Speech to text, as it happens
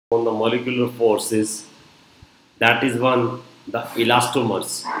along the molecular forces. That is one, the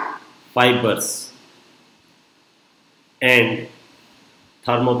elastomers, fibers, and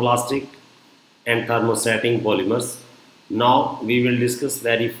thermoplastic and thermostatic polymers. Now we will discuss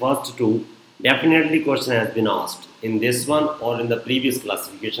very first two. Definitely question has been asked in this one or in the previous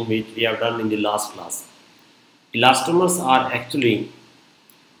classification which we have done in the last class. Elastomers are actually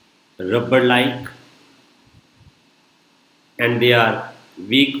rubber-like and they are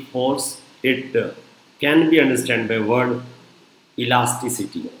weak force. It can be understood by word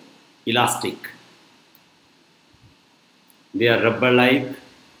elasticity, elastic. They are rubber-like,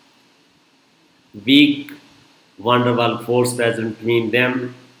 weak van der Waals force present between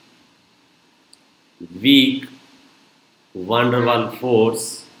them, weak van der Waals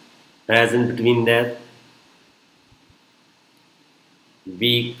force present between them,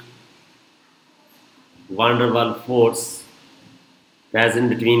 weak van der Waals force present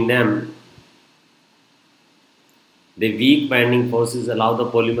between them. The weak binding forces allow the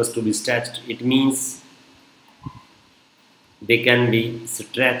polymers to be stretched. It means they can be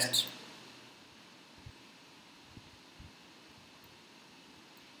stretched,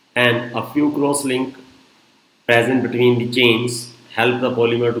 and a few cross link present between the chains help the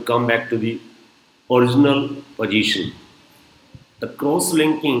polymer to come back to the original position. The cross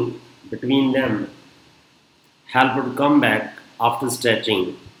linking between them help to come back after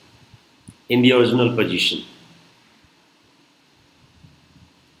stretching in the original position,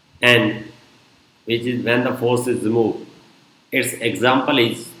 and which is when the force is removed. Its example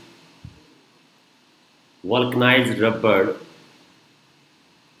is vulcanized rubber,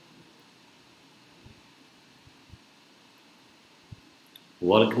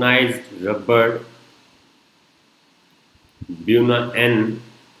 Buna N,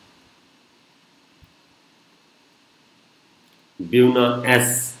 Buna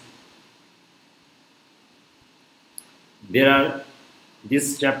S.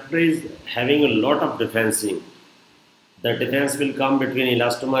 This chapter is having a lot of differencing. The difference will come between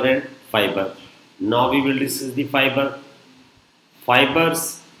elastomer and fiber. Now we will discuss the fiber.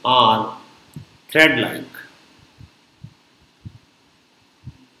 Fibers are thread-like.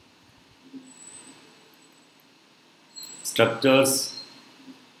 Structures,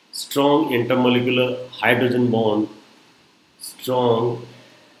 strong intermolecular hydrogen bond. Strong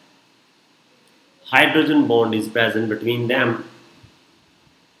hydrogen bond is present between them,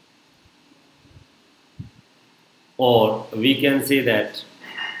 or we can say that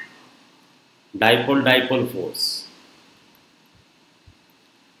dipole-dipole force.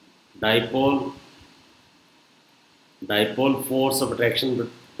 Dipole force of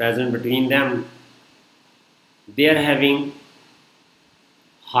attraction present between them. They are having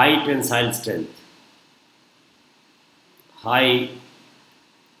high tensile strength. High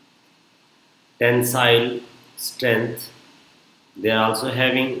tensile strength. They are also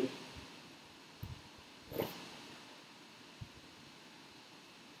having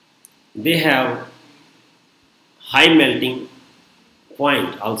high melting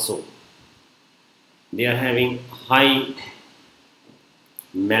point also. They are having high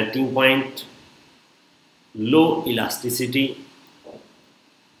melting point, low elasticity.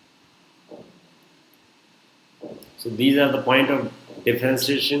 So these are the point of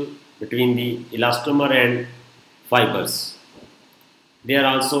differentiation between the elastomer and fibers. They are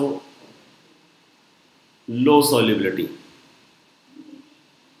also low solubility.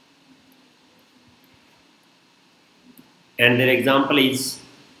 And their example is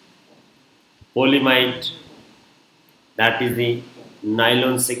polyamide, that is the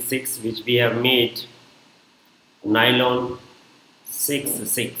nylon 66 which we have made, nylon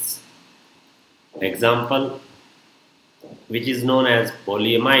 66. Example, which is known as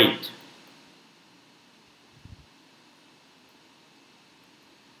polyamide.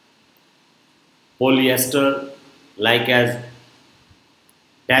 Polyester, like as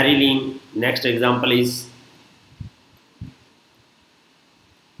terylene. Next example is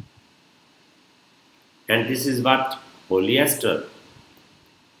and this is what polyester.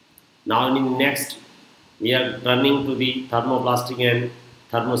 Now in next we are turning to the thermoplastic and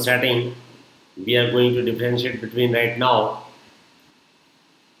thermostatic. We are going to differentiate between right now.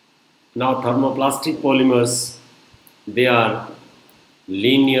 Now thermoplastic polymers, they are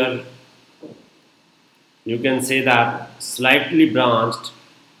linear. You can say that slightly branched.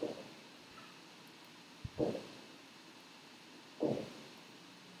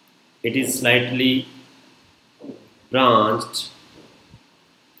 It is slightly branched,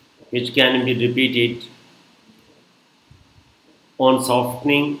 which can be repeated on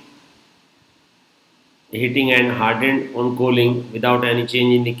softening heating and hardened on cooling without any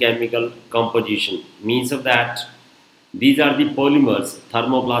change in the chemical composition. Means of that, these are the polymers,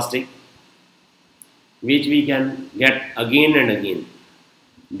 thermoplastic, which we can get again and again.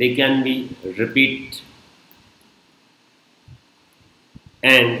 They can be repeat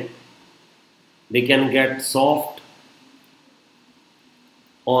and they can get soft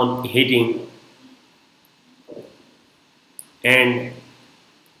on heating and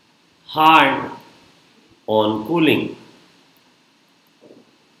hard on cooling.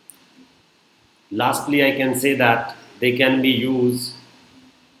 Lastly, I can say that they can be used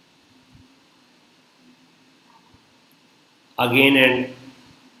again and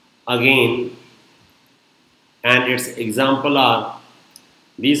again, and its example are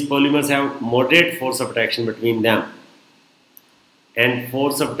these polymers have moderate force of attraction between them, and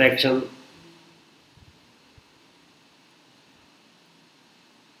force of attraction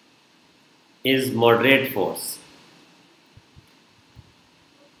is moderate force,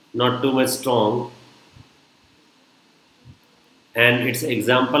 not too much strong, and its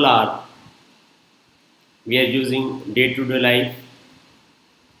example are we are using day-to-day life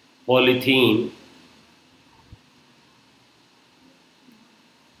polythene,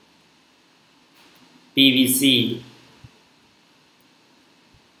 PVC,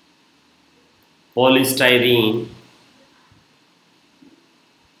 polystyrene,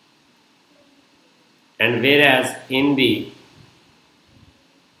 and whereas in the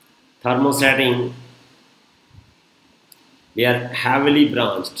thermosetting they are heavily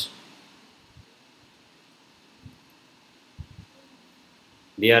branched.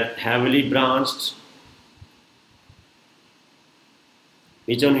 They are heavily branched,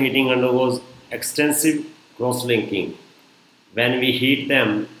 which on heating undergoes extensive cross-linking. When we heat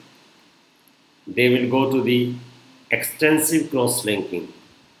them, they will go to the extensive cross-linking.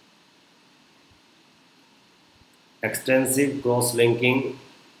 Extensive cross-linking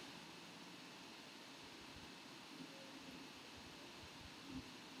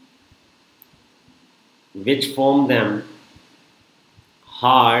which form them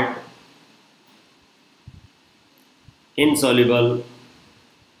hard, insoluble,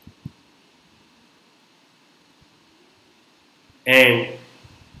 and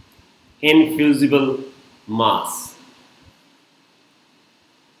infusible mass.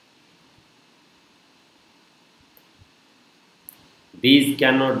 These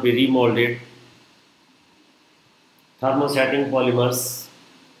cannot be remolded. Thermosetting polymers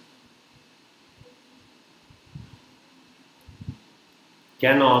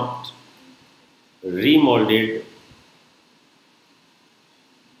cannot remolded.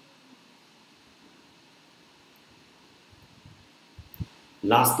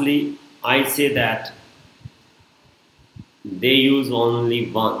 Lastly, I say that they use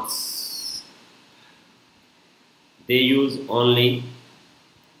only once. They use only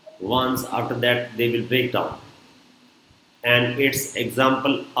once, after that they will break down. And its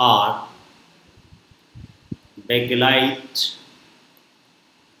example are bakelite,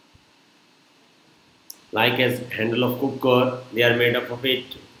 like as handle of cooker, they are made up of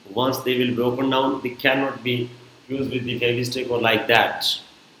it. Once they will broken down, they cannot be used with the fabric or like that.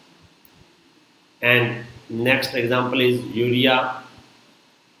 And next example is urea,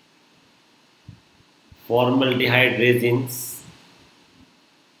 formaldehyde resins,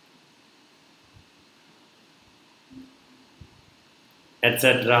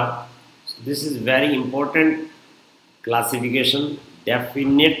 etc. So this is very important classification,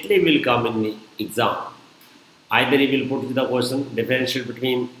 definitely will come in the exam. Either he will put the question differentiate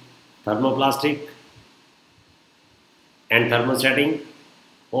between thermoplastic and thermosetting,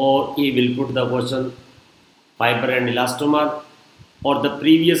 or he will put the question fiber and elastomer, or the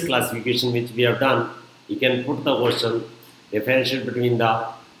previous classification which we have done, he can put the question differentiate between the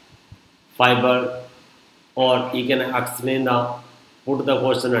fiber, or he can explain the put the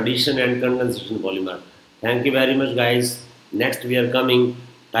question addition and condensation polymer. Thank you very much guys. Next we are coming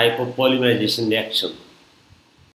type of polymerization reaction.